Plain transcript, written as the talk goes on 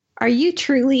Are you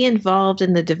truly involved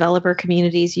in the developer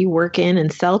communities you work in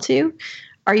and sell to?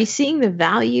 Are you seeing the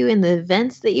value in the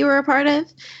events that you are a part of?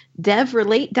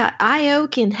 DevRelate.io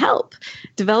can help.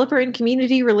 Developer and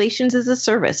community relations is a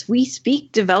service. We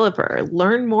speak developer.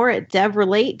 Learn more at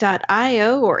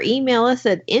devrelate.io or email us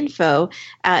at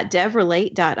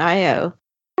info@devrelate.io.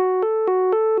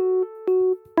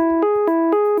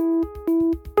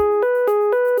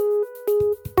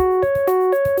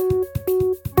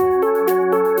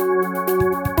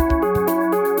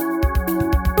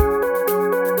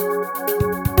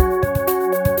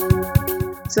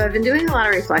 So I've been doing a lot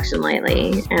of reflection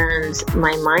lately, and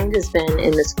my mind has been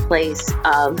in this place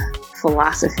of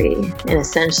philosophy and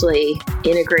essentially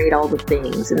integrate all the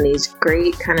things and these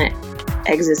great kind of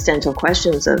existential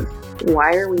questions of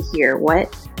why are we here?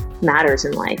 What matters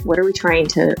in life? What are we trying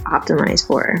to optimize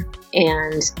for?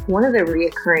 And one of the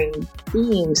reoccurring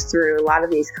themes through a lot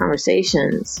of these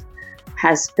conversations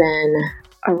has been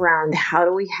around how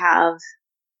do we have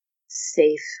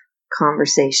safe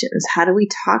conversations? How do we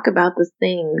talk about the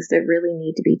things that really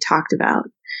need to be talked about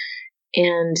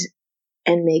and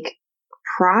make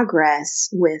progress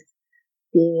with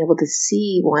being able to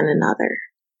see one another?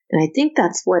 And I think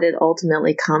that's what it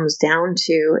ultimately comes down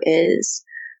to is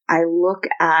I look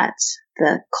at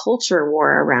the culture war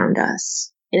around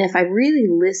us. And if I really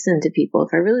listen to people,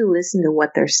 if I really listen to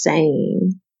what they're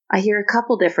saying, I hear a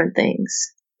couple different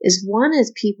things. One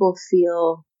is people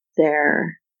feel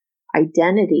their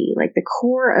identity, like the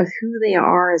core of who they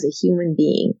are as a human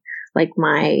being, like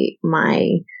my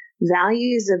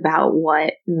values about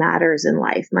what matters in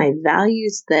life, my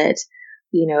values that,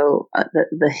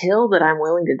 the hill that I'm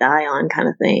willing to die on kind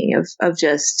of thing of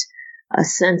just a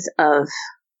sense of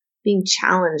being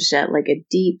challenged at like a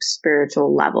deep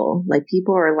spiritual level. Like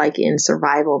people are like in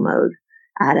survival mode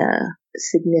at a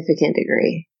significant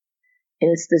degree.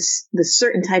 And it's the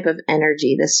certain type of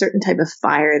energy, this certain type of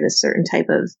fire, this certain type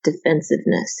of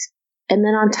defensiveness. And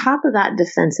then on top of that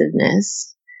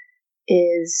defensiveness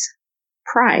is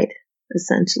pride,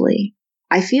 essentially.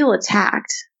 I feel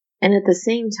attacked. And at the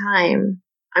same time,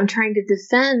 I'm trying to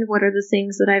defend what are the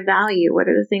things that I value, what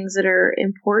are the things that are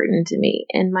important to me.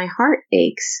 And my heart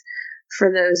aches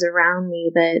for those around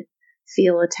me that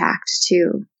feel attacked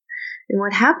too. And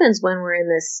what happens when we're in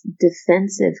this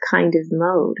defensive kind of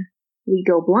mode? We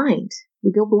go blind.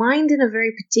 We go blind in a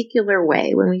very particular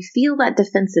way. When we feel that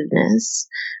defensiveness,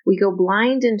 we go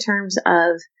blind in terms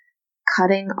of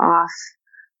cutting off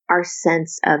our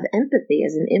sense of empathy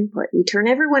as an input. We turn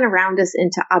everyone around us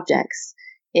into objects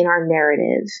in our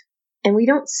narrative, and we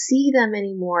don't see them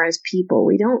anymore as people.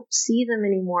 We don't see them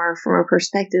anymore from a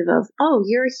perspective of, oh,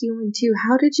 you're a human too.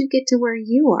 How did you get to where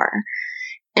you are?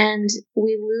 And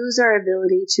we lose our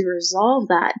ability to resolve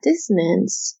that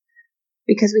dissonance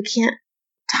because we can't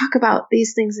talk about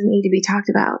these things that need to be talked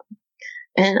about.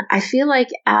 And I feel like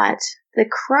at the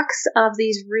crux of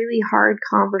these really hard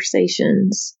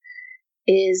conversations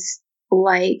is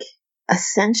like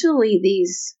essentially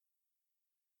these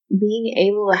being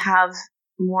able to have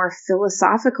more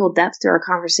philosophical depth to our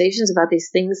conversations about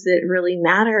these things that really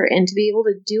matter and to be able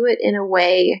to do it in a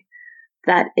way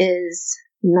that is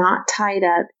not tied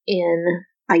up in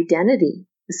identity,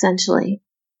 essentially.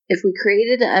 If we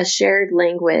created a shared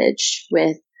language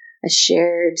with a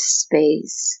shared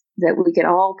space that we could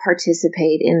all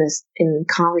participate in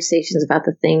conversations about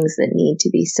the things that need to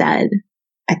be said,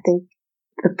 I think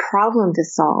the problem to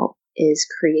solve is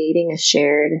creating a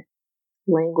shared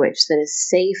language that is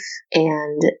safe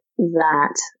and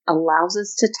that allows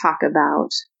us to talk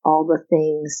about all the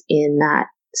things in that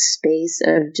space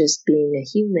of just being a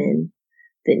human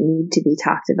that need to be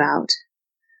talked about,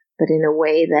 but in a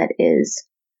way that is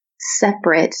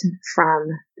separate from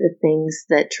the things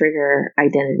that trigger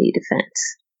identity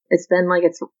defense. It's been like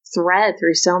a thread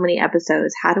through so many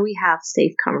episodes. How do we have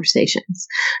safe conversations?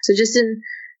 So just in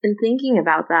thinking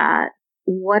about that,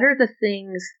 what are the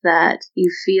things that you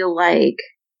feel like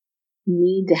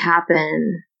need to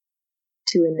happen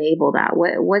to enable that?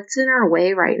 What's in our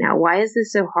way right now? Why is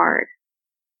this so hard?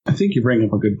 I think you bring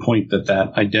up a good point that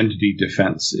identity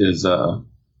defense is a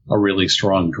really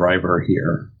strong driver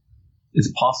here. It's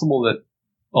possible that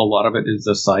a lot of it is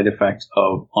a side effect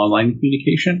of online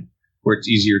communication, where it's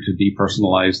easier to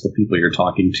depersonalize the people you're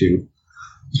talking to,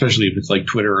 especially if it's like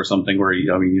Twitter or something where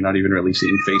you're not even really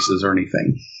seeing faces or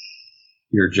anything.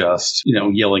 You're just,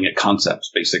 yelling at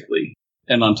concepts, basically.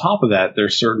 And on top of that,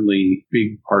 there's certainly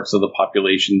big parts of the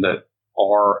population that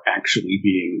are actually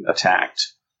being attacked.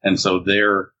 And so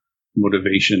their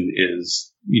motivation is,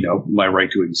 my right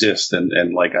to exist.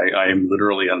 And like, I am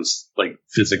literally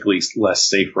physically less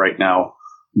safe right now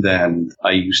than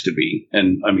I used to be.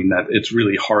 And I mean, that it's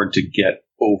really hard to get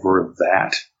over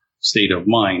that state of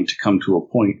mind to come to a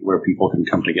point where people can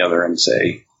come together and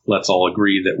say, let's all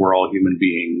agree that we're all human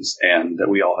beings and that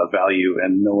we all have value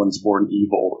and no one's born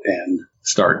evil, and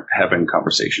start having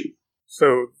conversation.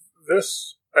 So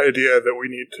this idea that we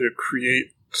need to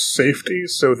create safety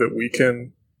so that we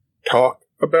can talk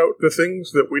about the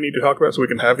things that we need to talk about, so we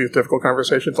can have these difficult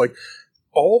conversations, like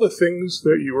all the things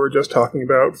that you were just talking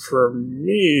about, for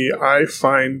me, I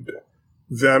find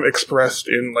them expressed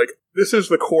in, like, this is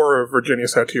the core of Virginia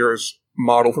Satir's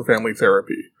model for family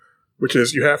therapy, which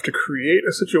is you have to create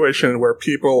a situation where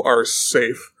people are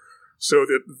safe so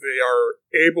that they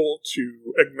are able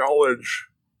to acknowledge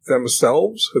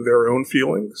themselves, their own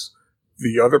feelings,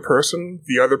 the other person,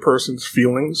 the other person's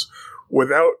feelings,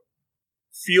 without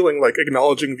feeling like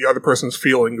acknowledging the other person's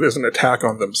feelings is an attack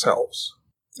on themselves.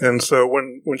 And so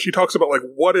when she talks about, like,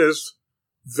 what is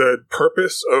the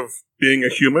purpose of being a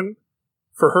human,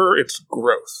 for her, it's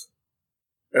growth.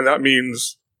 And that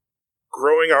means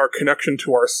growing our connection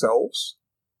to ourselves,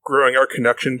 growing our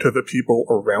connection to the people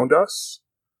around us,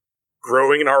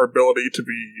 growing in our ability to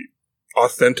be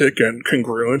authentic and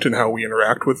congruent in how we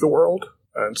interact with the world.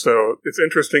 And so it's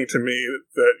interesting to me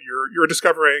that you're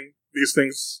discovering these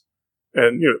things,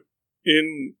 and, you know,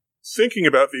 in thinking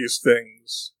about these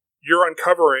things, you're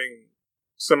uncovering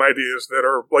some ideas that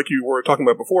are, like you were talking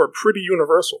about before, pretty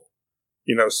universal.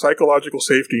 You know, psychological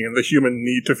safety and the human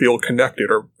need to feel connected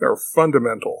are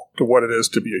fundamental to what it is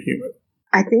to be a human.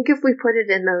 I think if we put it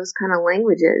in those kind of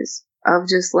languages of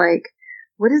just like,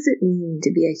 what does it mean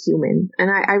to be a human?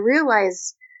 And I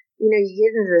realize, you know, you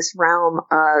get into this realm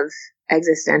of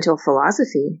existential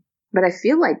philosophy, but I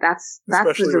feel like that's the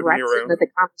direction that the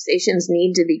conversations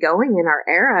need to be going in our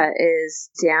era, is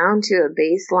down to a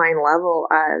baseline level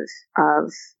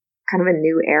of kind of a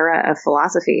new era of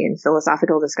philosophy and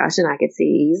philosophical discussion. I could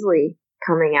see easily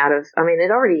coming out of, I mean,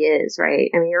 it already is, right?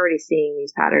 I mean, you're already seeing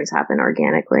these patterns happen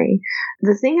organically.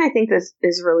 The thing I think that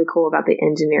is really cool about the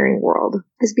engineering world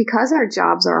is because our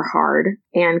jobs are hard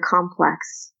and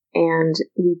complex, and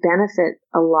we benefit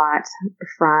a lot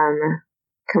from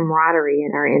camaraderie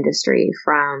in our industry,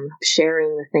 from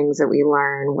sharing the things that we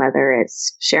learn, whether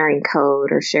it's sharing code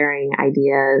or sharing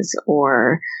ideas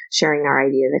or sharing our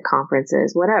ideas at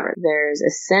conferences, whatever. There's a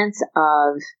sense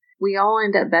of we all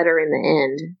end up better in the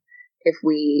end if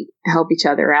we help each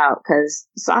other out, because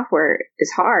software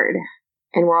is hard,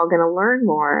 and we're all going to learn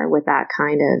more with that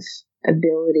kind of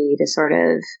ability to sort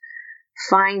of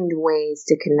find ways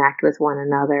to connect with one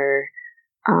another,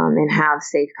 and have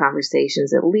safe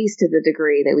conversations, at least to the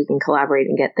degree that we can collaborate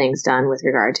and get things done with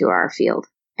regard to our field.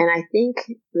 And I think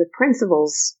the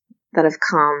principles that have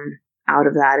come out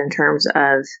of that, in terms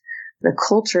of the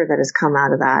culture that has come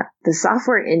out of that, the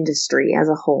software industry as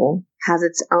a whole has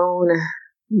its own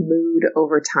mood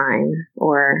over time,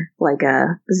 or like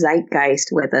a zeitgeist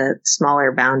with a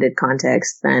smaller bounded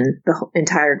context than the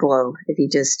entire globe, if you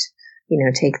just, you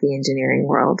know, take the engineering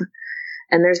world.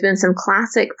 And there's been some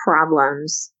classic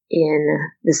problems in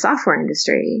the software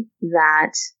industry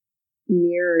that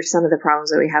mirror some of the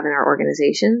problems that we have in our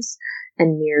organizations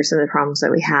and mirror some of the problems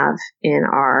that we have in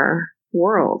our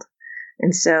world.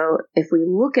 And so if we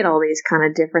look at all these kind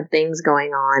of different things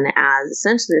going on as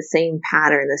essentially the same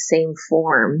pattern, the same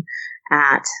form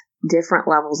at different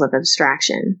levels of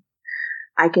abstraction,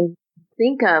 I can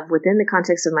think of, within the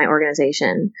context of my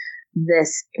organization,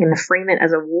 this, and frame it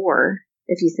as a war.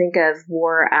 If you think of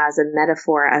war as a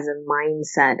metaphor, as a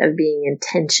mindset of being in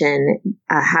tension,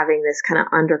 having this kind of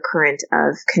undercurrent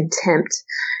of contempt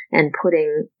and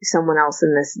putting someone else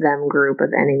in this them group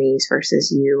of enemies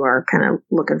versus you are kind of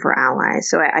looking for allies.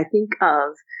 So I think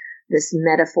of this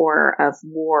metaphor of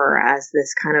war as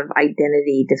this kind of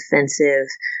identity defensive,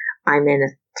 I'm in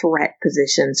a threat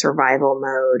position, survival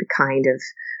mode kind of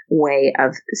way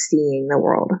of seeing the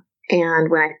world. And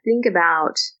when I think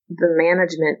about the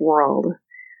management world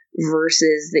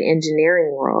versus the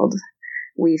engineering world,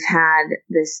 we've had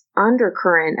this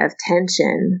undercurrent of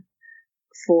tension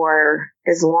for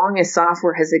as long as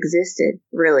software has existed,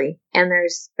 really. And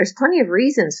there's plenty of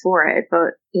reasons for it.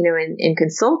 But, you know, in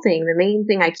consulting, the main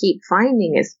thing I keep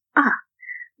finding is,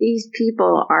 these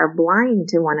people are blind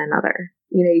to one another.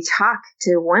 You know, you talk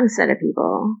to one set of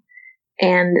people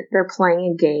and they're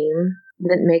playing a game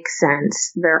that makes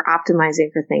sense. They're optimizing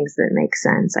for things that make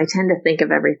sense. I tend to think of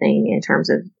everything in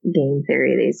terms of game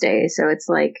theory these days. So it's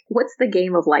like, what's the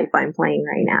game of life I'm playing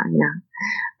right now? You know?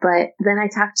 But then I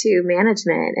talk to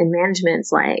management, and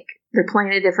management's like, they're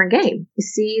playing a different game. You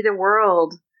see the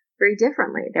world very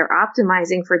differently. They're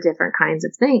optimizing for different kinds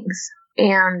of things.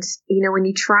 And, you know, when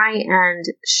you try and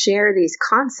share these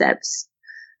concepts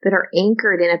that are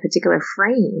anchored in a particular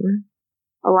frame,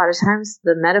 a lot of times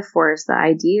the metaphors, the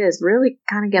ideas really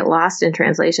kind of get lost in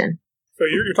translation. So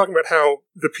you're talking about how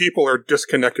the people are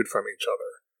disconnected from each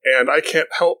other. And I can't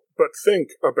help but think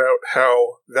about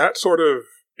how that sort of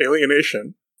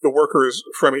alienation, the workers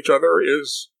from each other,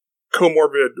 is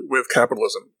comorbid with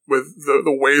capitalism, with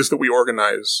the ways that we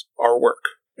organize our work.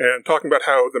 And talking about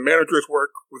how the managers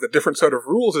work with a different set of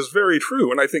rules is very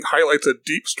true, and I think highlights a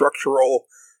deep structural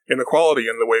inequality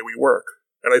in the way we work.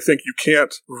 And I think you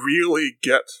can't really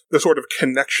get the sort of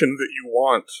connection that you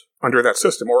want under that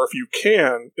system, or if you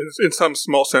can, in some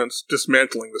small sense,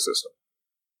 dismantling the system.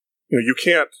 You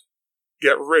can't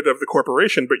get rid of the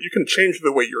corporation, but you can change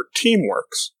the way your team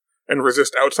works and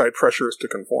resist outside pressures to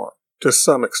conform, to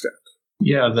some extent.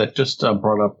 Yeah, that just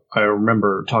brought up, I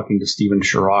remember talking to Stephen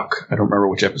Chirac, I don't remember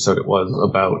which episode it was,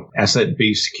 about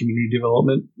asset-based community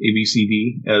development,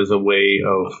 ABCD, as a way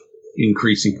of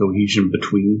increasing cohesion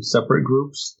between separate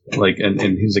groups. Like, and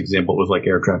his example was like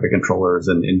air traffic controllers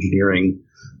and engineering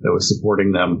that was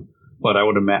supporting them. But I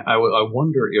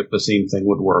wonder if the same thing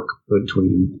would work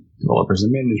between developers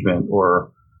and management,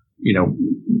 or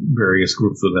various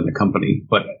groups within a company.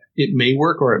 But it may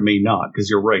work or it may not, because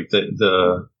you're right that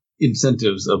the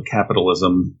incentives of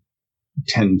capitalism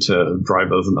tend to drive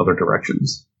those in other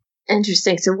directions.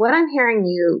 Interesting. So what I'm hearing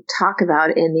you talk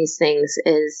about in these things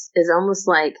is almost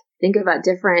like, think about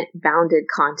different bounded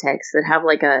contexts that have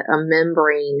like a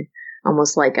membrane,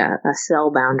 almost like a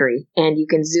cell boundary, and you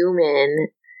can zoom in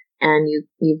and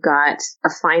you've got a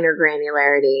finer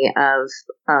granularity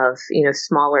of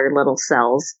smaller little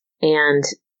cells. And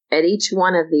at each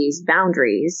one of these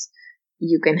boundaries,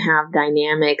 you can have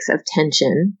dynamics of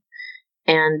tension.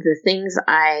 And the things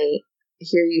I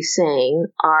hear you saying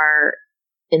are,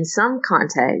 in some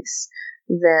contexts,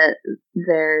 that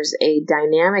there's a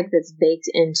dynamic that's baked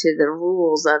into the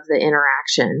rules of the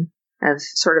interaction of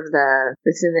sort of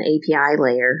that's in the API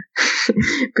layer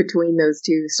between those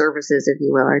two services, if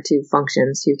you will, or two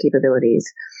functions, two capabilities,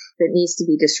 that needs to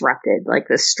be disrupted. Like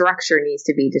the structure needs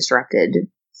to be disrupted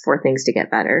for things to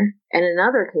get better. And in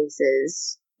other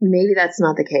cases, maybe that's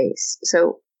not the case.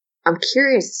 So I'm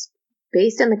curious,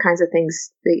 based on the kinds of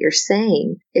things that you're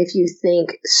saying, if you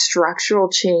think structural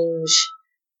change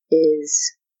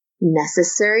is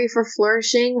necessary for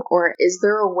flourishing, or is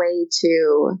there a way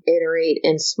to iterate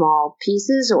in small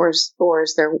pieces, or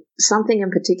is there something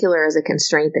in particular as a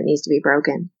constraint that needs to be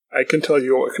broken? I can tell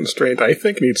you what constraint I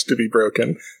think needs to be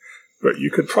broken, but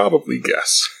you could probably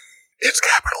guess. It's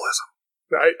capitalism.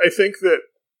 I think that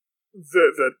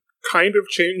the kind of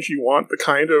change you want, the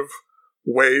kind of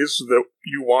ways that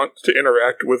you want to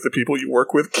interact with the people you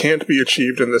work with can't be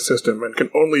achieved in the system and can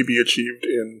only be achieved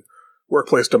in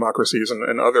workplace democracies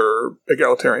and other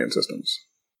egalitarian systems.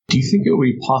 Do you think it would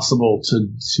be possible to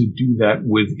do that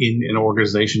within an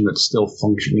organization that's still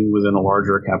functioning within a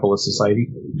larger capitalist society?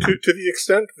 To the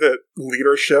extent that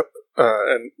leadership,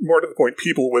 and more to the point,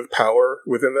 people with power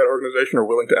within that organization are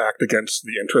willing to act against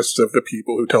the interests of the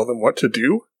people who tell them what to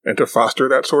do, and to foster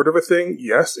that sort of a thing,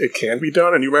 yes, it can be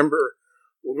done. And you remember,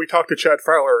 when we talked to Chad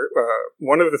Fowler,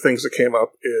 one of the things that came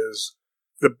up is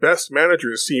the best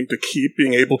managers seem to keep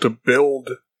being able to build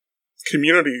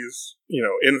communities,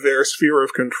 in their sphere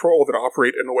of control that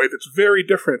operate in a way that's very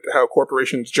different to how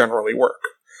corporations generally work.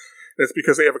 And it's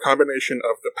because they have a combination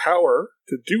of the power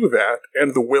to do that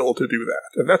and the will to do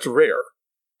that. And that's rare.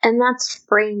 And that's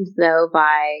framed, though,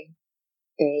 by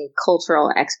a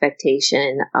cultural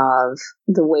expectation of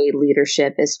the way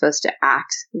leadership is supposed to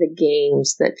act, the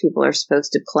games that people are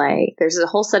supposed to play. There's a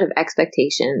whole set of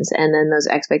expectations, and then those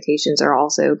expectations are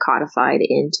also codified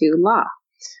into law,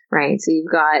 right? So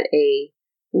you've got a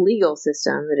legal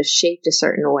system that is shaped a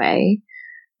certain way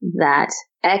that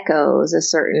echoes a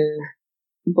certain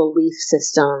belief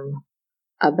system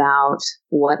about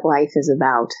what life is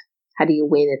about. How do you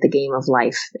win at the game of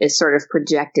life is sort of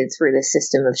projected through the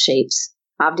system of shapes.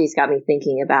 Abdi's got me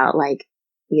thinking about,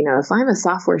 if I'm a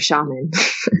software shaman,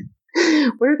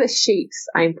 what are the shapes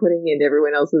I'm putting into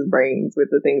everyone else's brains with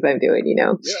the things I'm doing,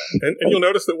 Yeah, and you'll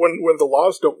notice that when the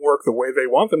laws don't work the way they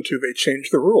want them to, they change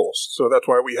the rules. So that's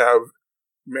why we have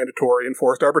mandatory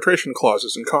enforced arbitration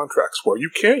clauses in contracts where you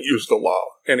can't use the law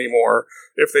anymore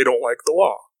if they don't like the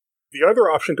law. The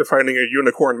other option to finding a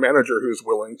unicorn manager who's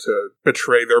willing to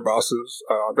betray their bosses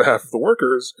on behalf of the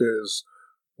workers is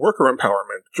worker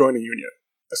empowerment, join a union.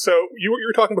 So you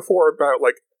were talking before about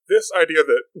this idea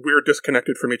that we're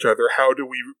disconnected from each other. How do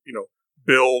we,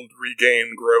 build,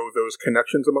 regain, grow those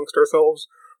connections amongst ourselves,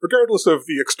 regardless of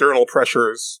the external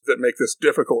pressures that make this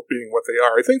difficult being what they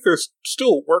are? I think there's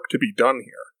still work to be done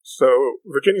here. So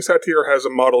Virginia Satir has a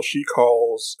model she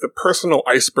calls the personal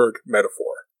iceberg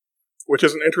metaphor. which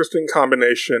is an interesting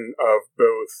combination of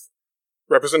both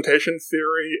representation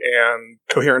theory and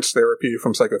coherence therapy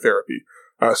from psychotherapy.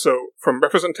 So from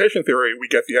representation theory, we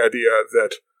get the idea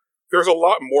that there's a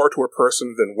lot more to a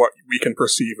person than what we can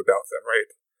perceive about them, right?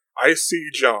 I see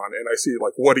John, and I see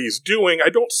like what he's doing. I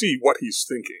don't see what he's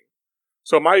thinking.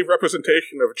 So my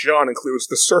representation of John includes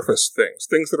the surface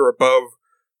things that are above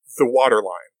the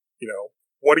waterline. You know,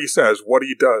 what he says, what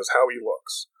he does, how he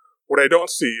looks. What I don't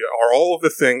see are all of the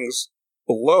things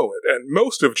below it, and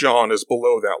most of John is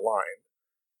below that line.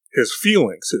 His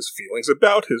feelings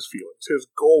about his feelings, his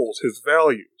goals, his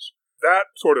values. That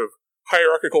sort of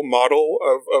hierarchical model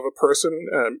of a person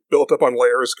built up on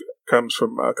layers comes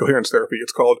from coherence therapy.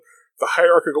 It's called the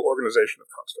hierarchical organization of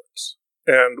constructs.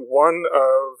 And one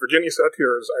of Virginia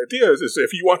Satir's ideas is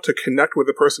if you want to connect with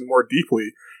a person more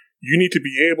deeply, you need to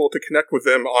be able to connect with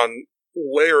them on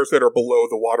layers that are below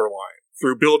the waterline,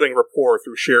 through building rapport,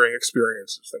 through sharing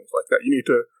experiences, things like that. You need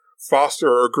to foster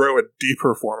or grow a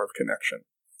deeper form of connection.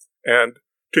 And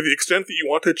to the extent that you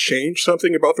want to change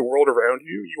something about the world around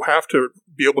you, you have to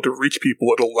be able to reach people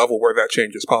at a level where that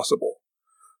change is possible.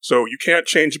 So you can't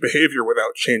change behavior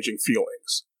without changing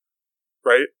feelings,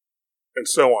 right? And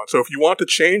so on. So if you want to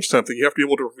change something, you have to be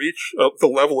able to reach the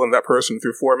level in that person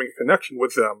through forming a connection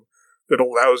with them that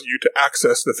allows you to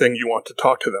access the thing you want to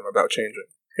talk to them about changing.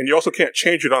 And you also can't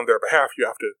change it on their behalf. You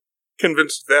have to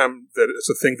convince them that it's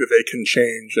a thing that they can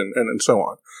change and so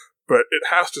on. But it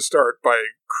has to start by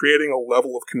creating a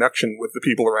level of connection with the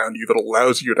people around you that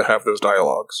allows you to have those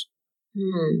dialogues.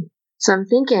 So I'm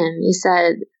thinking, you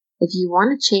said, if you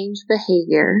want to change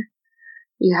behavior,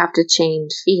 you have to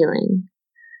change feeling.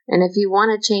 And if you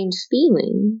want to change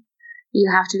feeling,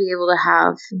 you have to be able to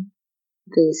have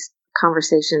these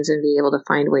conversations and be able to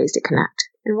find ways to connect.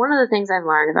 And one of the things I've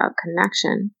learned about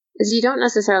connection is you don't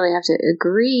necessarily have to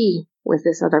agree with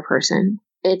this other person.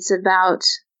 It's about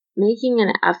making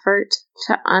an effort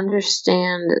to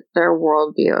understand their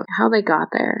worldview, how they got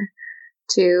there,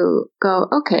 to go,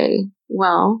 okay,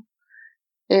 well,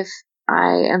 if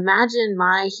I imagine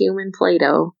my human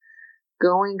Plato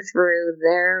going through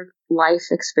their life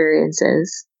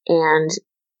experiences and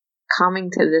coming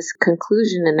to this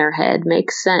conclusion in their head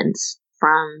makes sense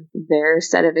from their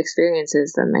set of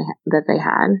experiences that they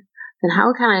had, then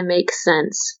how can I make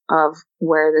sense of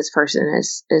where this person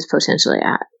is potentially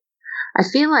at? I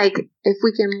feel like if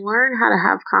we can learn how to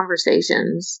have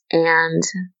conversations and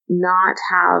not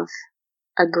have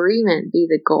agreement be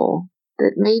the goal,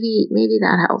 that maybe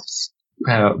that helps.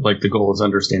 Like the goal is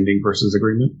understanding versus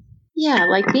agreement? Yeah,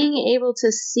 like being able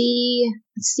to see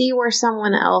where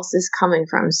someone else is coming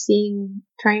from,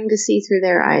 trying to see through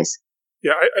their eyes.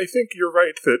 Yeah, I think you're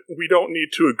right that we don't need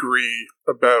to agree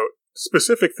about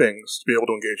specific things to be able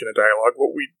to engage in a dialogue.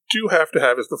 What we do have to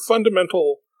have is the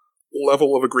fundamental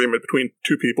level of agreement between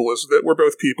two people is that we're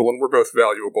both people and we're both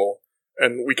valuable,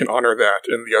 and we can honor that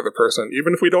in the other person,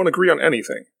 even if we don't agree on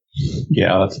anything.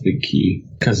 Yeah, that's a big key.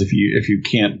 Because if you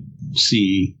can't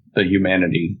see the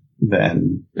humanity,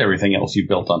 then everything else you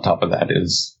built on top of that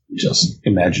is just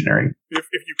imaginary. If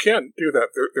you can't do that,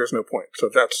 there's no point. So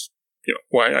that's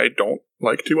why I don't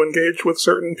like to engage with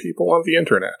certain people on the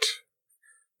internet,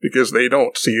 because they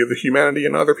don't see the humanity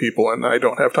in other people, and I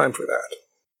don't have time for that.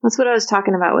 That's what I was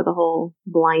talking about with the whole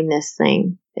blindness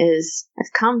thing, is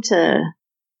I've come to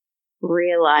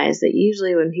realize that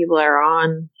usually when people are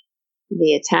on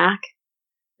the attack,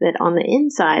 that on the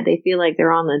inside they feel like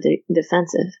they're on the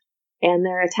defensive. And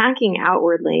they're attacking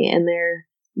outwardly, and they're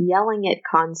yelling at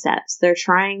concepts. They're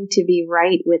trying to be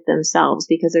right with themselves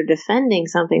because they're defending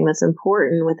something that's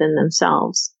important within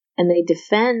themselves. And they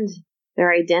defend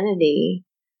their identity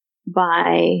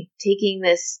by taking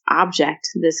this object,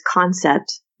 this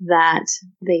concept that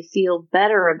they feel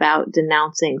better about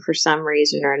denouncing for some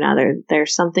reason or another.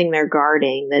 There's something they're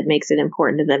guarding that makes it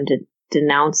important to them to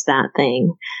denounce that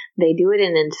thing. They do it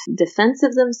in defense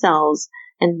of themselves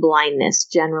and blindness,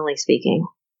 generally speaking.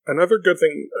 Another good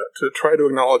thing to try to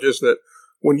acknowledge is that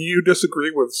when you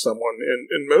disagree with someone,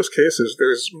 in most cases,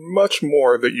 there's much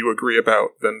more that you agree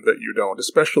about than that you don't,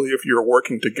 especially if you're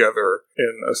working together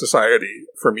in a society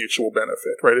for mutual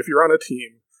benefit, right? If you're on a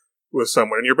team with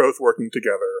someone and you're both working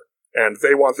together and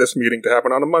they want this meeting to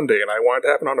happen on a Monday and I want it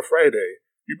to happen on a Friday,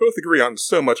 you both agree on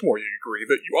so much more. You agree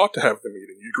that you ought to have the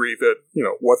meeting. You agree that,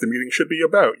 what the meeting should be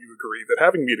about. You agree that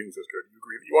having meetings is good. You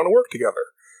agree that you want to work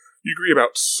together. You agree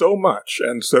about so much.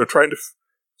 And so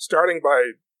starting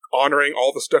by honoring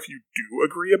all the stuff you do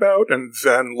agree about and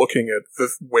then looking at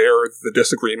where the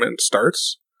disagreement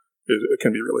starts, it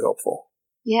can be really helpful.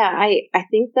 Yeah, I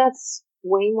think that's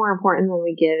way more important than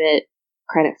we give it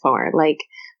credit for. Like,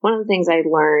 one of the things I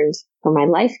learned from my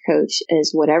life coach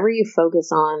is whatever you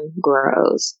focus on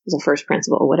grows, is the first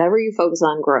principle. Whatever you focus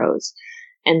on grows.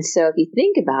 And so if you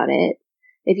think about it,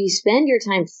 if you spend your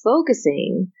time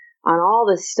focusing on all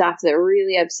the stuff that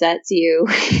really upsets you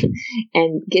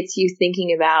and gets you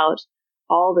thinking about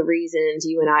all the reasons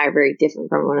you and I are very different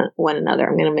from one another.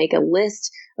 I'm going to make a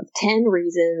list of 10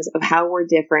 reasons of how we're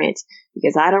different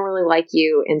because I don't really like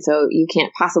you. And so you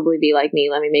can't possibly be like me.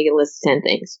 Let me make a list of 10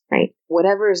 things, right?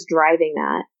 Whatever is driving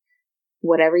that,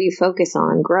 whatever you focus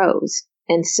on grows.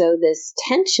 And so this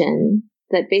tension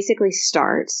that basically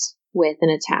starts with an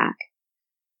attack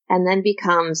and then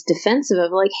becomes defensive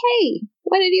of like, hey,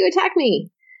 why did you attack me?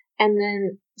 And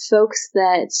then folks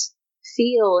that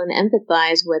feel and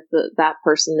empathize with that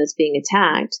person that's being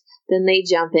attacked, then they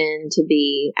jump in to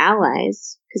be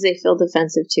allies because they feel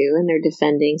defensive too, and they're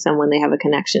defending someone they have a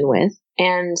connection with.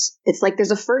 And it's like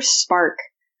there's a first spark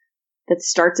that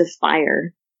starts a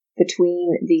fire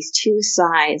between these two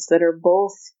sides that are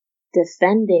both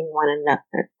defending one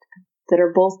another, that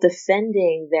are both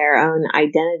defending their own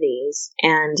identities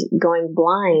and going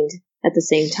blind at the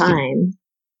same time.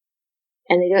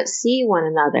 And they don't see one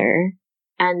another.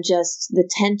 And just the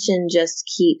tension just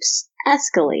keeps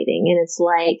escalating. And it's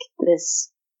like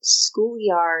this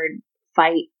schoolyard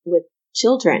fight with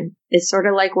children. It's sort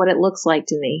of like what it looks like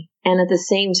to me. And at the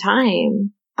same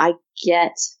time, I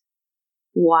get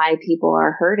why people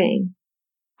are hurting.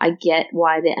 I get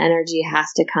why the energy has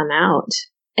to come out.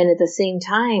 And at the same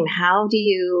time, how do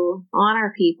you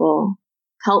honor people,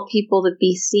 help people to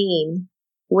be seen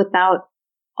without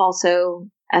also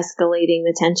escalating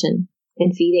the tension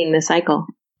and feeding the cycle?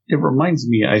 It reminds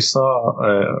me, I saw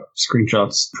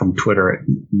screenshots from Twitter. It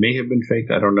may have been fake,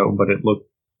 I don't know, but it looked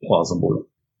plausible,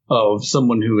 of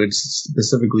someone who had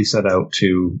specifically set out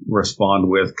to respond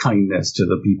with kindness to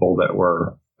the people that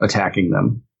were attacking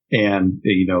them. And,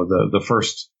 you know, the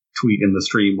first tweet in the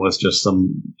stream was just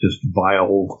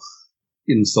vile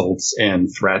insults and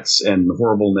threats and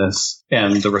horribleness.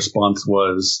 And the response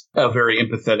was a very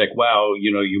empathetic, wow,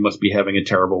 you know, you must be having a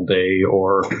terrible day,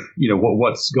 or, you know,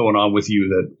 what's going on with you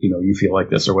that, you know, you feel like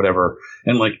this or whatever.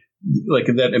 And like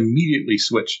that immediately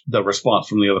switched the response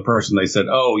from the other person. They said,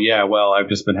 oh yeah, well, I've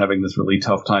just been having this really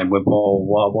tough time with blah,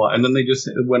 blah, blah. And then they just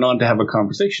went on to have a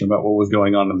conversation about what was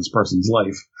going on in this person's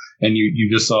life. And you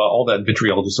just saw all that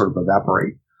vitriol just sort of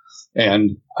evaporate.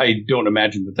 And I don't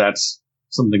imagine that that's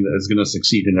something that is going to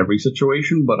succeed in every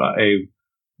situation, but I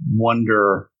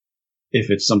wonder if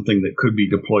it's something that could be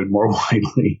deployed more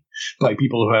widely by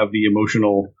people who have the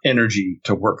emotional energy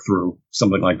to work through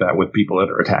something like that with people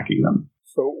that are attacking them.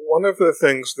 So one of the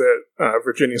things that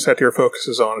Virginia Satir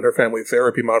focuses on in her family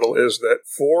therapy model is that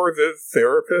for the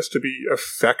therapist to be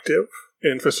effective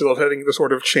in facilitating the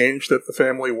sort of change that the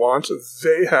family wants,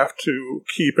 they have to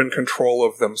keep in control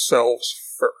of themselves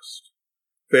first.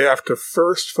 They have to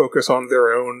first focus on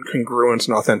their own congruence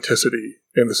and authenticity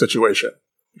in the situation.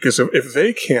 Because if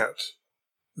they can't,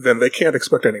 then they can't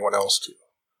expect anyone else to.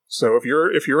 So if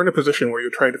you're in a position where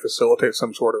you're trying to facilitate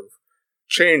some sort of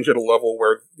change at a level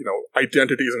where, you know,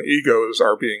 identities and egos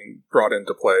are being brought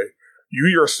into play, you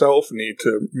yourself need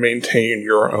to maintain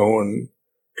your own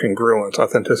congruence,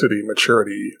 authenticity,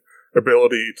 maturity,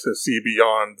 ability to see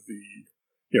beyond the,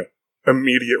 you know,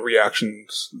 immediate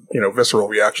reactions, you know, visceral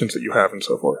reactions that you have and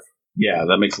so forth. Yeah,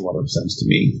 that makes a lot of sense to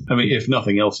me. I mean, if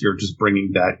nothing else, you're just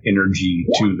bringing that energy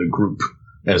to the group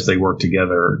as they work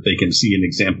together. They can see an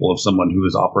example of someone who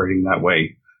is operating that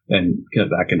way, and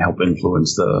that can help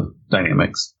influence the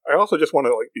dynamics. I also just want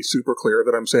to be super clear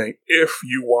that I'm saying if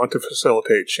you want to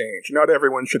facilitate change, not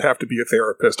everyone should have to be a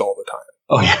therapist all the time.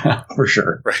 Oh yeah, for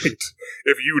sure. Right.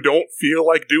 If you don't feel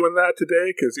like doing that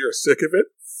today because you're sick of it,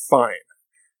 fine.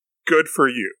 Good for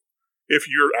you. If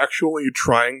you're actually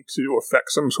trying to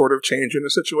affect some sort of change in a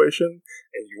situation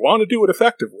and you want to do it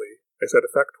effectively, I said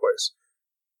effect twice,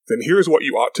 then here's what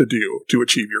you ought to do to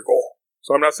achieve your goal.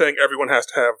 So I'm not saying everyone has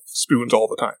to have spoons all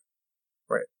the time.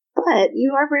 Right. But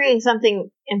you are bringing something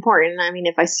important. I mean,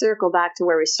 if I circle back to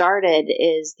where we started,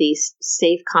 is these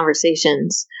safe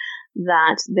conversations,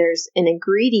 that there's an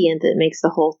ingredient that makes the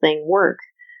whole thing work,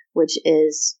 which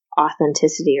is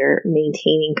authenticity or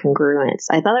maintaining congruence.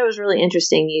 I thought it was really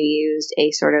interesting you used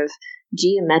a sort of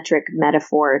geometric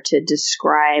metaphor to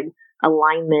describe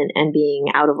alignment and being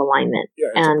out of alignment.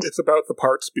 Yeah, it's about the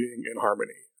parts being in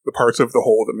harmony, the parts of the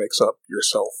whole that makes up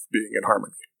yourself being in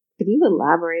harmony. Could you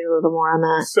elaborate a little more on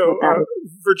that? So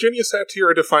Virginia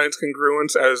Satir defines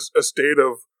congruence as a state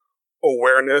of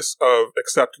awareness, of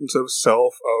acceptance of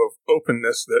self, of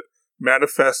openness that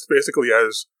manifests basically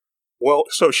as Well,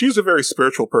 so she's a very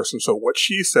spiritual person, so what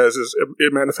she says is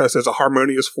it manifests as a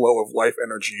harmonious flow of life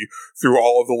energy through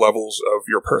all of the levels of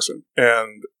your person.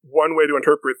 And one way to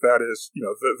interpret that is,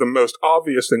 the most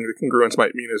obvious thing that congruence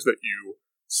might mean is that you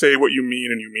say what you mean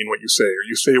and you mean what you say, or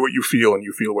you say what you feel and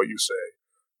you feel what you say.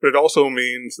 But it also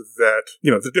means that,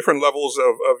 the different levels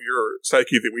of your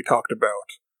psyche that we talked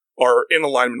about are in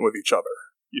alignment with each other.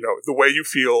 The way you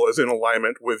feel is in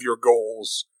alignment with your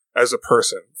goals as a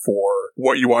person for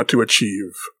what you want to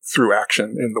achieve through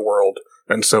action in the world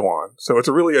and so on. So it's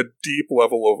really a deep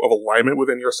level of alignment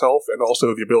within yourself, and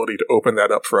also the ability to open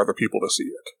that up for other people to see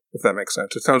it, if that makes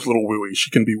sense. It sounds a little wooey.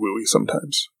 She can be wooey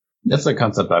sometimes. That's a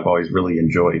concept I've always really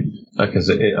enjoyed, because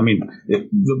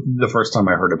the first time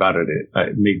I heard about it,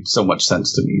 it made so much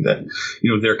sense to me that,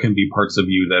 there can be parts of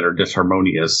you that are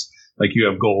disharmonious. Like you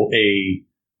have goal A,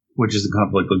 which is in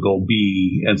conflict with goal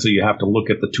B, and so you have to look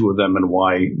at the two of them and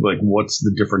why, like, what's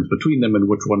the difference between them, and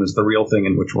which one is the real thing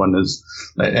and which one is,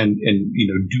 and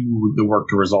do the work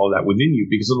to resolve that within you,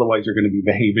 because otherwise you're going to be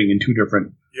behaving in two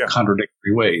different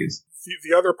contradictory ways.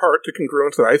 The other part to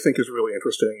congruence that I think is really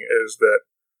interesting is that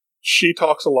she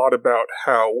talks a lot about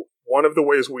how one of the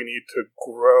ways we need to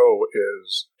grow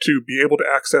is to be able to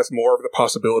access more of the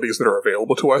possibilities that are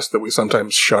available to us that we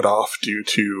sometimes shut off due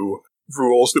to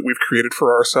rules that we've created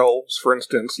for ourselves. For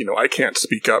instance, I can't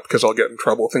speak up because I'll get in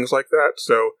trouble, things like that.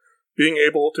 So being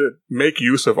able to make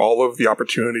use of all of the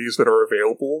opportunities that are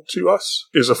available to us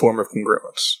is a form of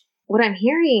congruence. What I'm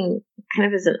hearing kind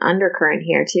of as an undercurrent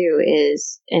here too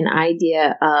is an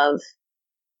idea of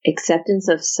acceptance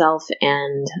of self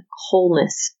and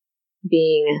wholeness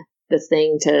being the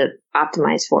thing to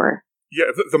optimize for. Yeah,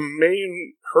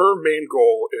 her main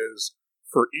goal is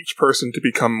for each person to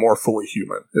become more fully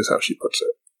human, is how she puts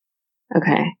it.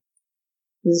 Okay.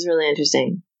 This is really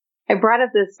interesting. I brought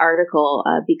up this article,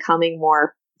 Becoming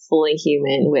More Fully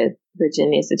Human, with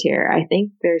Virginia Satir. I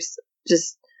think there's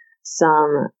just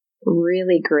some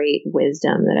really great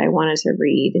wisdom that I wanted to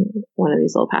read in one of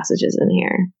these little passages in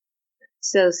here.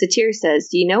 So Satir says,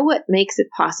 "Do you know what makes it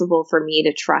possible for me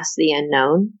to trust the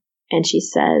unknown?" And she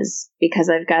says, "Because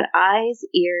I've got eyes,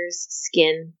 ears,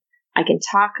 skin. I can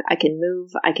talk, I can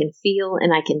move, I can feel,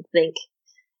 and I can think.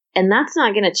 And that's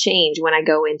not going to change when I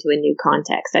go into a new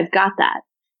context. I've got that.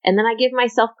 And then I give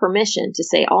myself permission to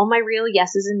say all my real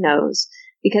yeses and nos,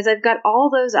 because I've got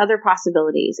all those other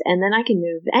possibilities, and then I can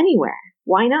move anywhere.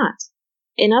 Why not?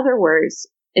 In other words,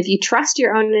 if you trust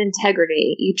your own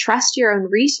integrity, you trust your own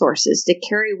resources to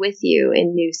carry with you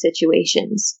in new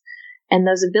situations. And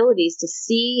those abilities to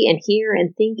see and hear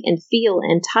and think and feel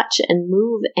and touch and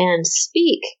move and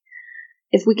speak.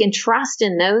 If we can trust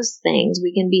in those things,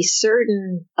 we can be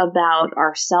certain about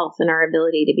ourself and our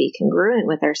ability to be congruent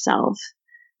with ourselves.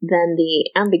 Then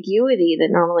the ambiguity that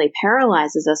normally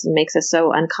paralyzes us and makes us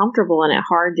so uncomfortable and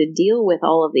hard to deal with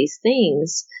all of these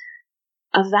things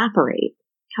evaporate.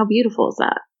 How beautiful is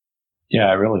that? Yeah,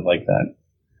 I really like that.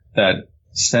 That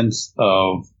sense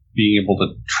of being able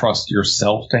to trust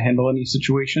yourself to handle any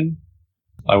situation.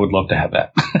 I would love to have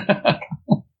that.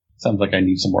 Sounds like I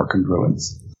need some more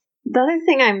congruence. The other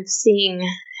thing I'm seeing,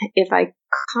 if I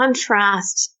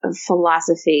contrast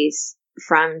philosophies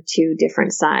from two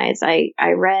different sides, I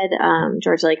read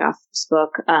George Lakoff's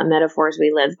book, Metaphors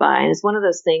We Live By, and it's one of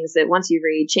those things that once you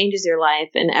read changes your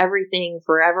life, and everything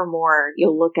forevermore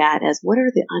you'll look at as what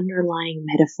are the underlying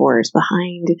metaphors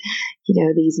behind,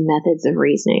 these methods of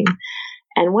reasoning.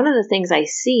 And one of the things I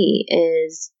see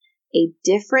is a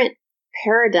different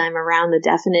paradigm around the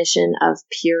definition of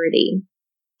purity,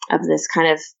 of this kind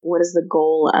of what is the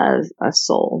goal of a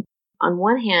soul. On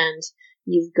one hand,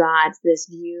 you've got this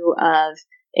view of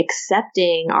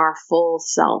accepting our full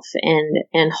self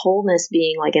and wholeness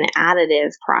being like an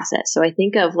additive process. So I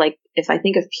think of if I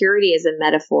think of purity as a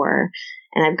metaphor,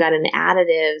 and I've got an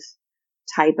additive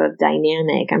type of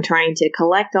dynamic, I'm trying to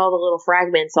collect all the little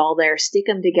fragments all there, stick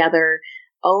them together,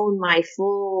 own my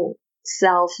full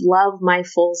self, love my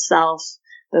full self,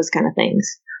 those kind of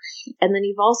things. And then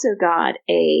you've also got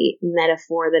a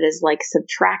metaphor that is like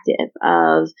subtractive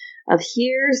of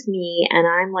here's me, and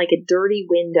I'm like a dirty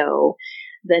window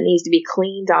that needs to be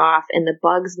cleaned off, and the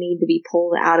bugs need to be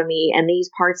pulled out of me, and these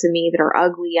parts of me that are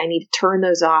ugly, I need to turn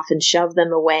those off and shove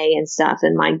them away and stuff.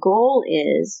 And my goal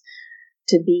is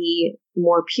to be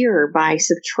more pure by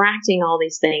subtracting all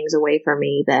these things away from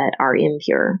me that are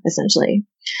impure, essentially.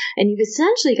 And you've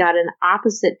essentially got an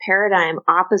opposite paradigm,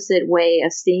 opposite way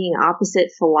of seeing, opposite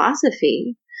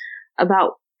philosophy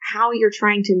about how you're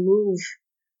trying to move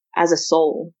as a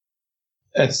soul.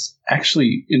 That's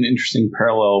actually an interesting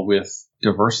parallel with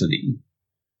diversity,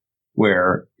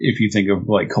 where if you think of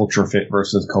like culture fit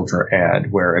versus culture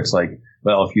add, where it's like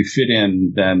well, if you fit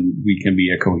in, then we can be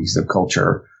a cohesive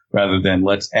culture, rather than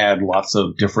let's add lots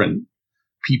of different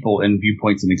people and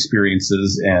viewpoints and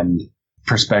experiences and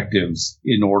perspectives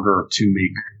in order to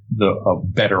make a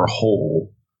better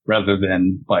whole, rather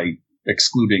than by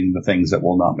excluding the things that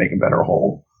will not make a better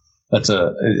whole. It's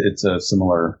a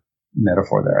similar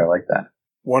metaphor there. I like that.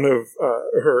 One of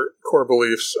her core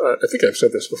beliefs, I think I've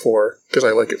said this before because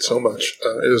I like it so much,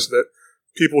 is that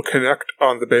people connect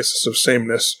on the basis of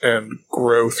sameness and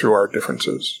grow through our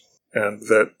differences, and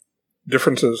that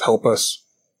differences help us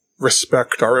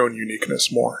respect our own uniqueness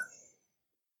more.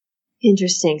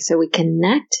 Interesting. So we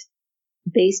connect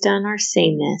based on our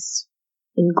sameness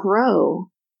and grow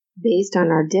based on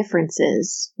our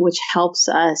differences, which helps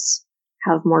us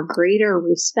have more greater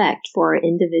respect for our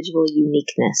individual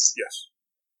uniqueness. Yes.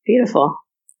 Beautiful.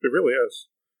 It really is.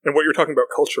 And what you're talking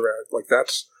about culture at, like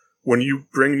that's when you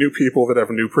bring new people that have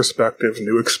new perspectives,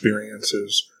 new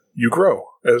experiences, you grow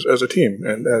as a team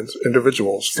and as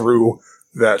individuals through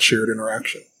that shared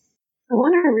interaction. I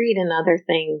want to read another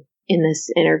thing in this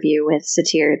interview with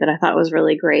Satir that I thought was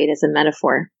really great as a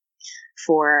metaphor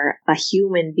for a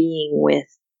human being with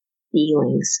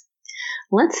feelings.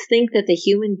 Let's think that the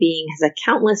human being has a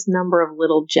countless number of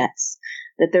little jets,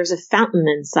 that there's a fountain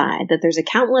inside, that there's a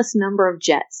countless number of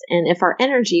jets, and if our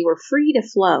energy were free to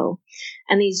flow,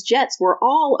 and these jets were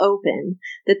all open,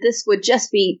 that this would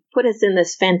just put us in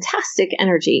this fantastic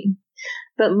energy.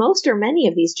 But most or many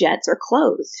of these jets are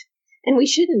closed, and we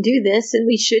shouldn't do this, and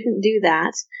we shouldn't do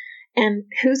that, and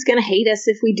who's going to hate us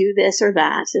if we do this or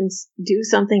that, and do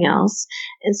something else,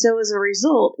 and so as a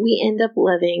result, we end up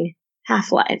living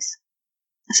half-lives.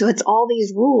 So it's all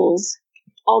these rules,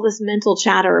 all this mental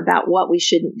chatter about what we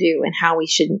shouldn't do and how we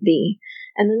shouldn't be.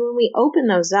 And then when we open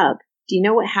those up, do you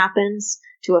know what happens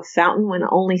to a fountain when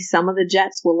only some of the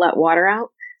jets will let water out?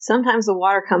 Sometimes the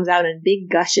water comes out in big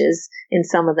gushes in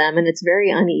some of them, and it's very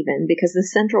uneven because the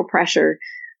central pressure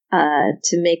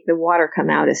to make the water come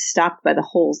out is stopped by the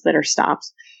holes that are stopped.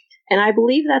 And I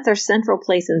believe that's our central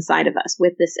place inside of us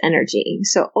with this energy.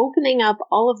 So opening up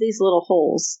all of these little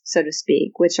holes, so to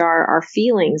speak, which are our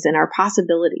feelings and our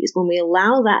possibilities, when we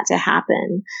allow that to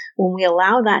happen, when we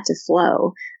allow that to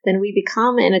flow, then we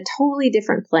become in a totally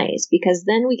different place, because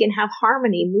then we can have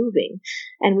harmony moving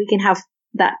and we can have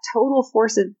that total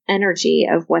force of energy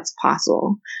of what's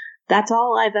possible. That's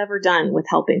all I've ever done with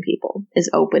helping people, is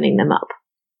opening them up.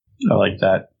 I like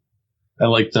that. I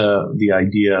like the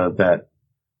idea that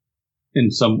in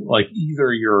some, like,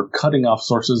 either you're cutting off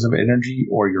sources of energy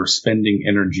or you're spending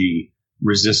energy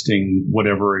resisting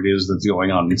whatever it is that's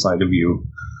going on inside of you.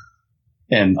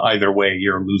 And either way,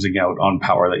 you're losing out on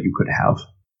power that you could have.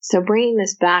 So bringing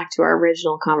this back to our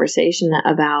original conversation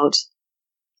about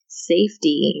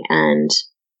safety and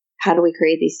how do we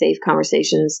create these safe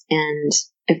conversations, and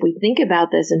if we think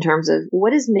about this in terms of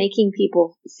what is making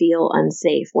people feel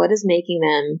unsafe, what is making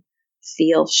them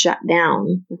feel shut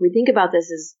down, if we think about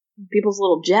this as people's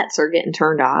little jets are getting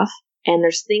turned off, and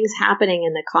there's things happening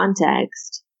in the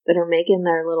context that are making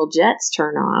their little jets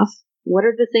turn off. What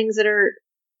are the things that are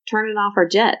turning off our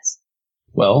jets?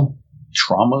 Well,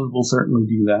 trauma will certainly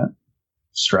do that.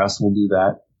 Stress will do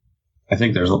that. I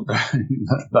think I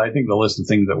think the list of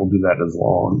things that will do that is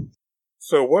long.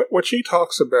 So what she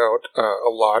talks about a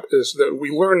lot is that we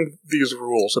learn these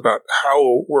rules about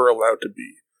how we're allowed to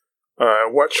be,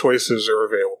 what choices are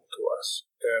available to us.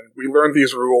 And we learn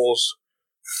these rules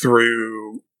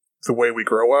through the way we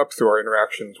grow up, through our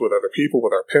interactions with other people,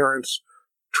 with our parents.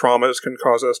 Traumas can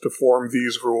cause us to form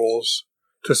these rules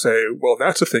to say, well,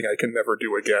 that's a thing I can never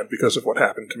do again because of what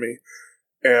happened to me.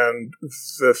 And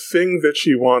the thing that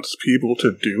she wants people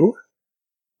to do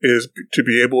is to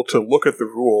be able to look at the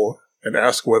rule and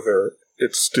ask whether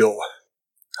it's still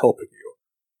helping you.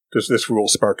 Does this rule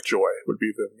spark joy, would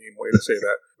be the mean way to say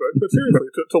that. But seriously,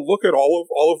 to look at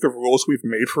all of the rules we've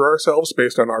made for ourselves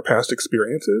based on our past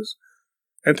experiences,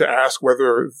 and to ask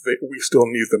whether we still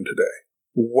need them today.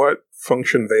 What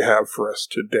function they have for us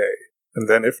today. And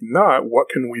then if not, what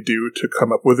can we do to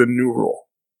come up with a new rule?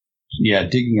 Yeah,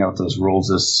 digging out those rules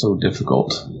is so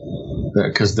difficult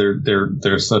because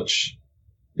they're such,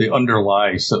 they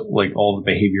underlie like all the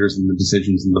behaviors and the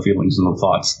decisions and the feelings and the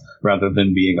thoughts rather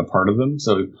than being a part of them.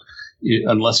 So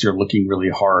unless you're looking really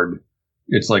hard,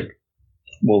 it's like,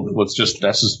 well, that's just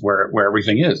where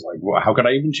everything is. Like, well, how could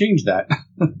I even change that?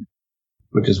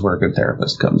 Which is where a good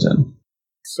therapist comes in.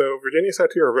 So Virginia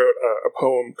Satir wrote a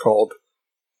poem called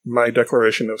My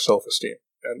Declaration of Self-Esteem.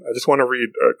 And I just want to read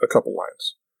a couple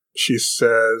lines. She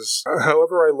says,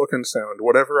 however I look and sound,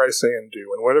 whatever I say and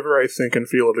do, and whatever I think and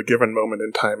feel at a given moment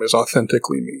in time is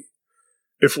authentically me.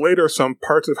 If later some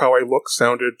parts of how I looked,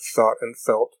 sounded, thought, and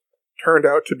felt turned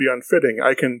out to be unfitting,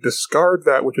 I can discard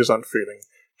that which is unfitting,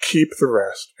 keep the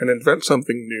rest, and invent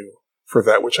something new for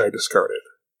that which I discarded.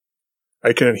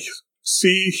 I can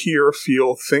see, hear,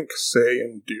 feel, think, say,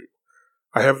 and do.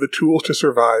 I have the tools to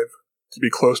survive, to be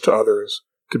close to others,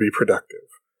 to be productive,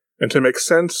 and to make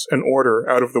sense and order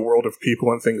out of the world of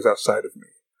people and things outside of me.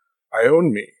 I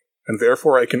own me, and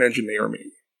therefore I can engineer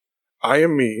me. I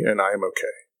am me, and I am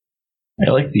okay.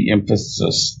 I like the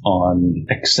emphasis on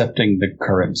accepting the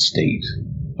current state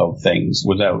of things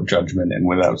without judgment and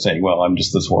without saying, well, I'm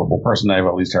just this horrible person, I have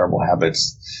all these terrible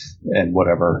habits and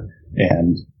whatever.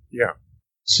 And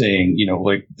saying,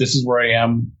 like, this is where I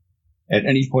am. At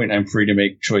any point, I'm free to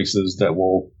make choices that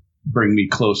will bring me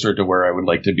closer to where I would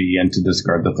like to be and to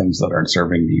discard the things that aren't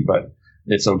serving me. But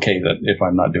it's okay that if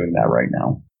I'm not doing that right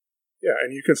now. Yeah,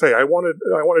 and you can say, I want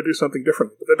to do something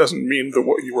different, but that doesn't mean that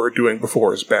what you were doing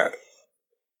before is bad.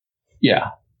 Yeah.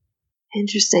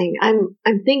 Interesting.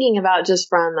 I'm thinking about just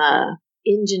from a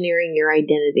engineering your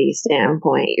identity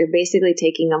standpoint. You're basically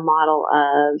taking a model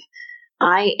of,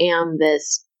 I am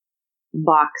this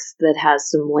box that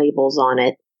has some labels on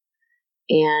it,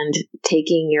 and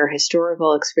taking your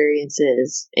historical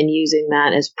experiences and using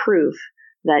that as proof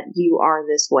that you are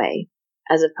this way,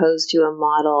 as opposed to a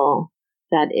model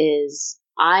that is,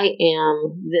 I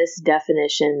am this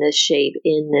definition, this shape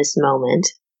in this moment.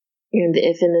 And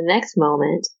if in the next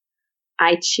moment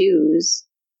I choose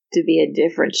to be a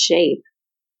different shape,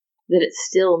 that it's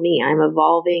still me. I'm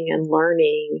evolving and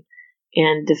learning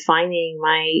and defining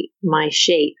my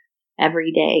shape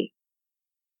every day.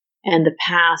 And the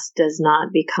past does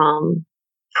not become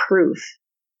proof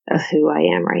of who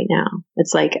I am right now.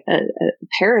 It's like a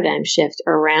paradigm shift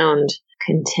around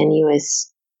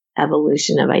continuous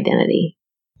evolution of identity.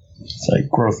 It's like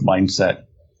growth mindset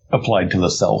applied to the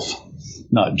self,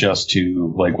 not just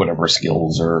to like whatever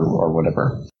skills or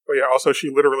whatever. But yeah, also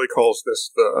she literally calls this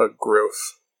the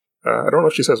growth. I don't know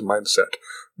if she says mindset,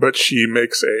 but she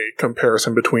makes a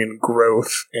comparison between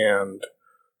growth and,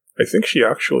 I think she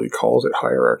actually calls it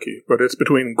hierarchy, but it's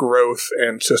between growth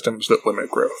and systems that limit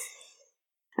growth.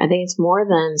 I think it's more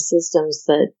than systems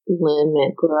that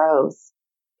limit growth,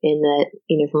 in that,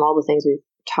 from all the things we've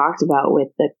talked about with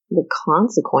the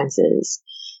consequences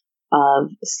of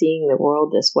seeing the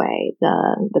world this way,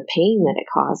 the pain that it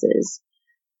causes.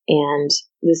 And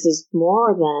this is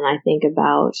more than, I think,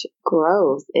 about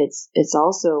growth. It's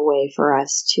also a way for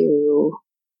us to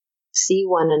see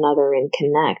one another and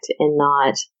connect and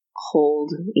not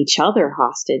hold each other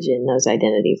hostage in those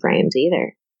identity frames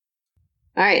either.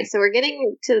 All right, so we're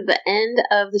getting to the end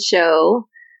of the show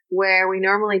where we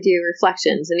normally do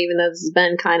reflections. And even though this has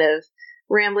been kind of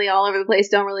rambly all over the place,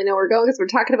 don't really know where we're going because we're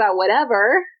talking about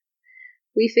whatever,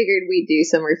 we figured we'd do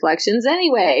some reflections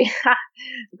anyway.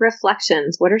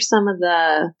 Reflections. What are some of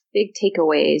the big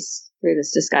takeaways through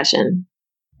this discussion?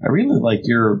 I really like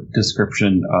your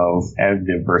description of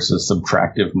additive versus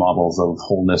subtractive models of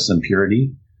wholeness and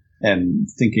purity, and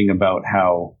thinking about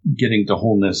how getting to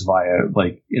wholeness via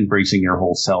like embracing your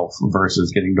whole self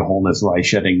versus getting to wholeness by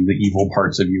shedding the evil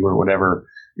parts of you or whatever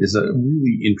is a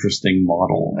really interesting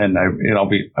model. And I'll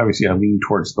lean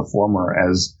towards the former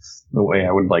as the way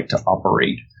I would like to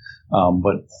operate.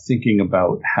 But thinking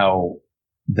about how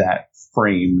that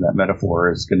frame, that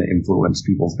metaphor is going to influence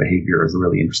people's behavior is a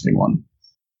really interesting one.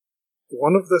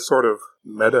 One of the sort of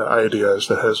meta ideas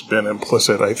that has been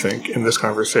implicit, I think, in this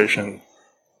conversation,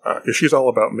 because she's all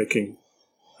about making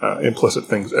implicit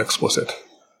things explicit,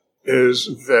 is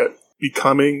that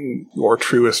becoming your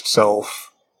truest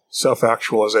self,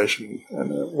 self-actualization,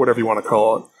 and whatever you want to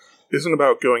call it, isn't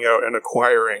about going out and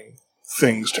acquiring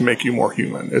things to make you more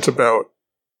human. It's about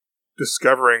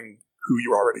discovering who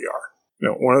you already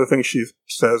are. One of the things she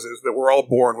says is that we're all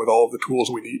born with all of the tools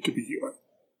we need to be human.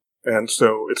 And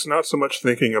so it's not so much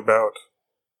thinking about,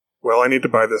 well, I need to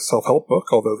buy this self-help book,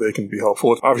 although they can be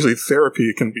helpful. Obviously,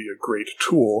 therapy can be a great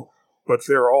tool, but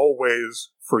there are all ways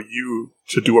for you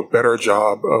to do a better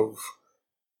job of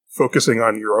focusing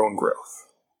on your own growth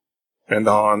and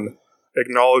on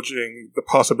acknowledging the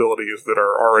possibilities that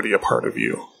are already a part of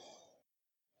you.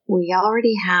 We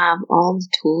already have all the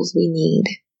tools we need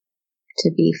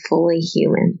to be fully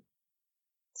human.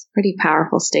 It's a pretty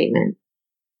powerful statement.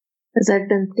 As I've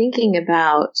been thinking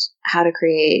about how to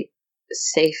create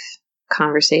safe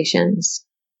conversations,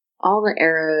 all the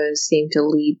arrows seem to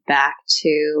lead back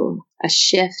to a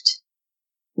shift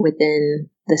within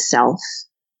the self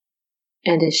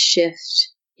and a shift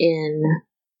in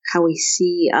how we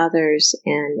see others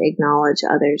and acknowledge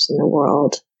others in the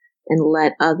world and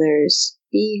let others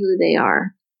be who they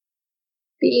are.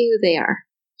 Be who they are.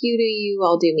 You do you,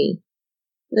 I'll do me.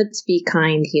 Let's be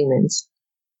kind humans.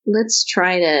 Let's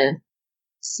try to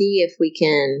see if we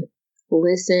can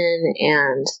listen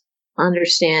and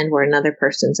understand where another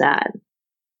person's at.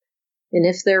 And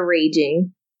if they're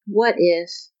raging, what if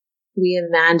we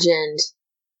imagined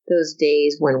those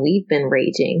days when we've been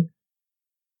raging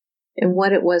and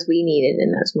what it was we needed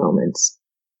in those moments?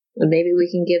 And maybe we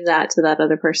can give that to that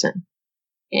other person.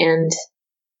 And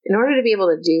in order to be able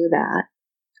to do that,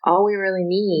 all we really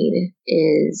need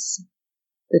is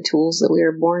the tools that we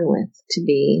were born with to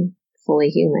be fully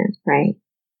human, right?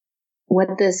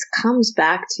 What this comes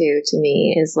back to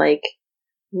me is like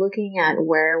looking at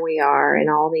where we are and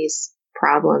all these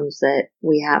problems that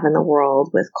we have in the world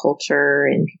with culture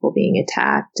and people being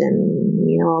attacked and,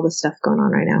 you know, all the stuff going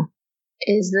on right now,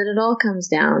 is that it all comes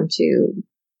down to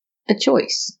a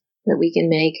choice that we can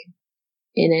make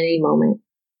in any moment.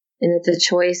 And it's a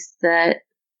choice that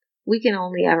we can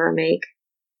only ever make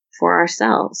for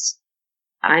ourselves.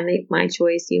 I make my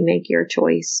choice, you make your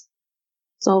choice.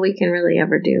 It's all we can really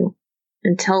ever do.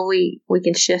 Until we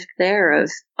can shift there of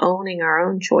owning our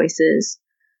own choices,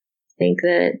 I think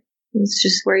that it's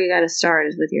just where you got to start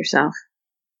is with yourself.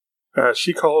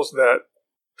 She calls that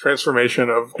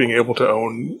transformation of being able to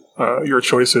own your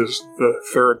choices the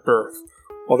third birth,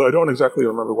 although I don't exactly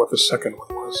remember what the second one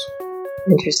was.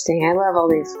 Interesting. I love all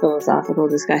these philosophical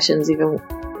discussions, even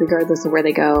regardless of where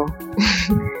they go.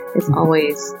 It's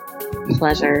always a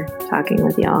pleasure talking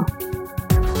with y'all.